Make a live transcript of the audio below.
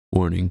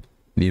Warning,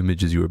 the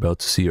images you are about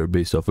to see are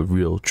based off of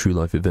real,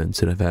 true-life events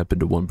that have happened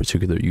to one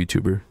particular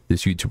YouTuber.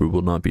 This YouTuber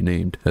will not be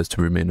named, as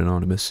to remain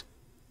anonymous.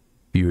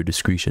 Viewer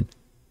discretion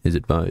is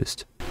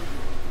advised.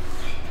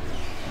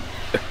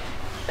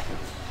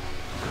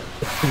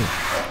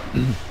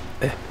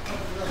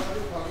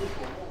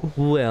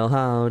 Well,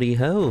 howdy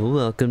ho,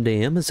 welcome to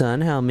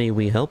Amazon. How may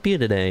we help you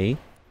today?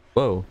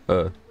 Whoa,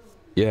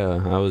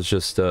 yeah, I was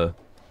just,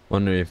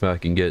 wondering if I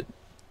can get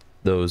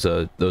those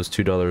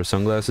 $2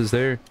 sunglasses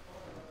there.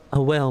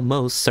 Oh, well,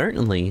 most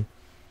certainly.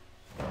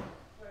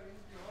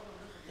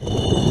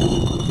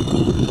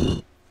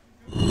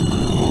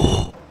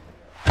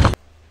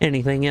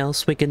 Anything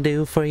else we can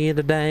do for you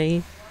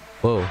today?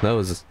 Whoa, that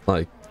was,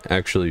 like,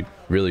 actually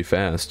really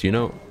fast. You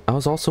know, I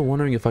was also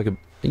wondering if I could,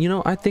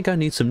 I think I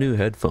need some new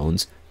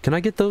headphones. Can I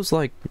get those,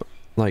 like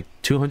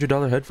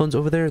 $200 headphones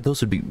over there?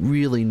 Those would be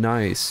really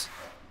nice.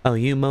 Oh,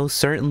 you most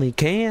certainly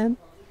can.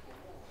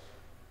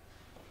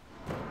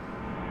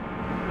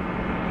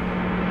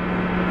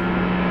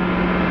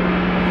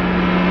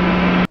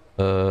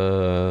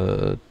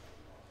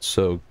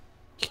 So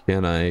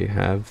can I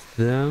have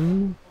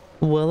them?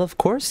 Well, of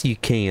course you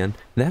can.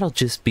 That'll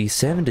just be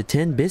 7 to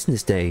 10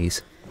 business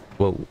days.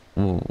 Well,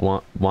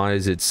 why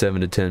is it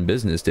 7 to 10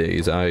 business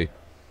days? I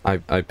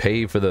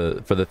pay for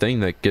the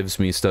thing that gives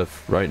me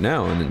stuff right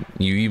now, and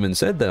you even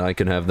said that I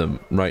can have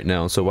them right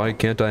now, so why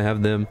can't I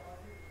have them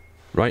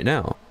right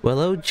now? Well,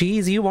 oh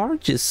geez, you are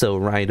just so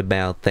right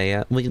about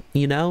that.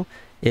 Well,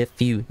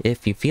 if you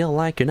feel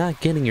like you're not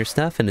getting your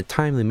stuff in a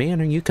timely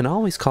manner, you can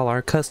always call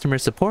our customer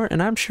support,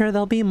 and I'm sure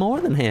they'll be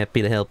more than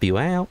happy to help you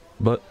out.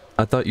 But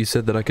I thought you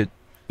said that I could.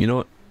 You know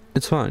what?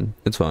 It's fine.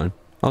 It's fine.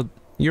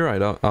 You're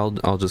right.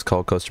 I'll just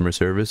call customer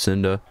service,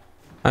 and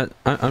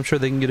I'm sure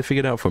they can get it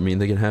figured out for me,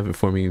 and they can have it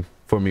for me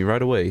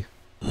right away.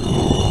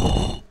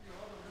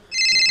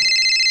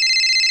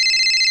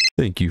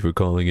 Thank you for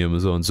calling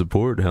Amazon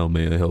support. How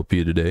may I help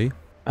you today?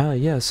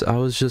 Yes, I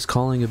was just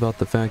calling about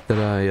the fact that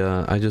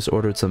I just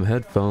ordered some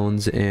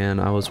headphones,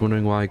 and I was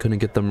wondering why I couldn't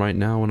get them right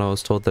now when I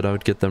was told that I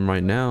would get them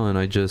right now, and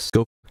I just...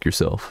 Go f***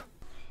 yourself.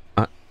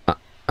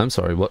 I'm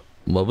sorry, what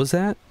was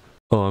that?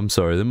 Oh, I'm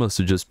sorry, there must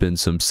have just been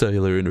some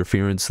cellular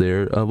interference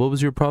there. What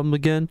was your problem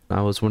again?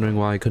 I was wondering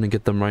why I couldn't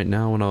get them right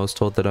now when I was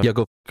told that I... Yeah,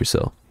 go f***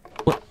 yourself.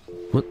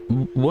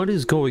 What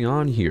is going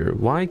on here?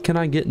 Why can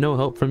I get no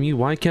help from you?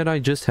 Why can't I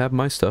just have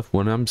my stuff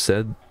when I'm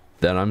said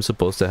that I'm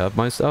supposed to have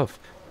my stuff?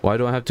 Why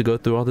do I have to go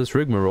through all this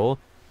rigmarole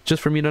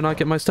just for me to not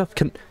get my stuff?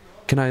 Can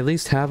I at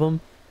least have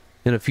them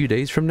in a few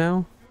days from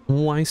now?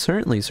 Why,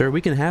 certainly, sir. We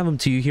can have them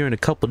to you here in a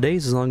couple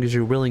days as long as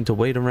you're willing to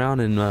wait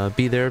around and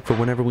be there for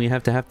whenever we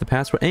have to have the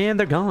password. And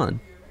they're gone.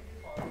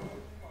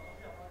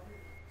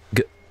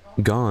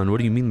 Gone? What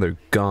do you mean they're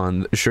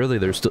gone? Surely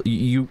they're still...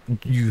 You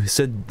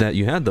said that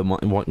you had them.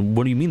 What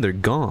do you mean they're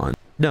gone?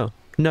 No,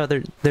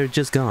 they're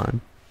just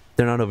gone.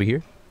 They're not over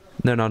here.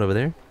 They're not over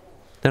there.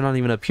 They're not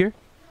even up here.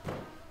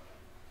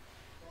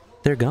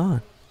 They're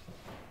gone.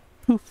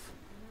 Poof.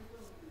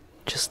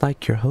 Just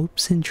like your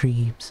hopes and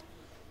dreams.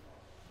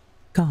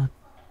 Gone.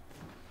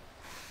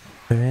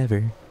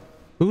 Forever.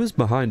 Who is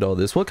behind all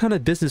this? What kind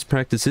of business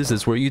practice is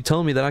this where you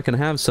tell me that I can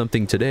have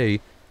something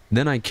today,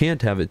 then I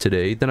can't have it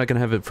today, then I can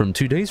have it from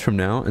 2 days from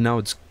now, and now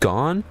it's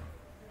gone?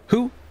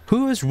 Who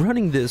is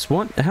running this?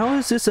 How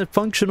is this a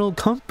functional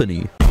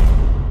company?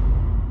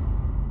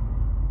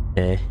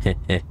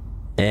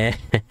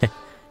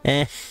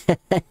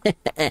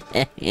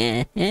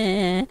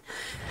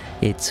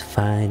 It's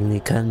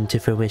finally come to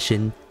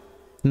fruition.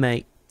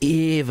 My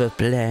evil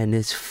plan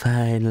is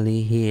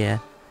finally here.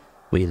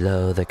 We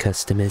lull the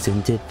customers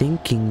into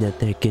thinking that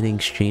they're getting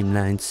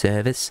streamlined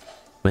service,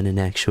 when in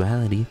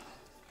actuality,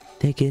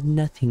 they get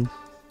nothing.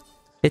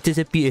 It is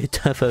a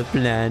beautiful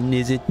plan,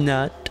 is it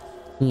not?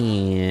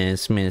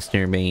 Yes,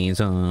 Mr.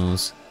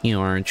 Bezos, you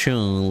are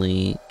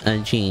truly a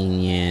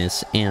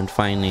genius and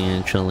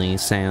financially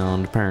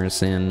sound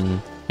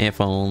person.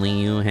 If only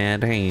you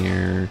had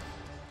hair.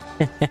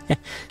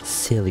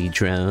 Silly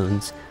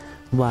drones.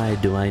 Why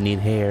do I need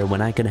hair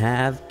when I can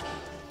have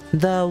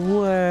the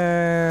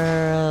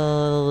world?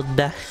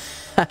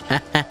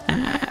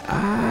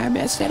 I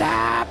messed it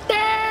up.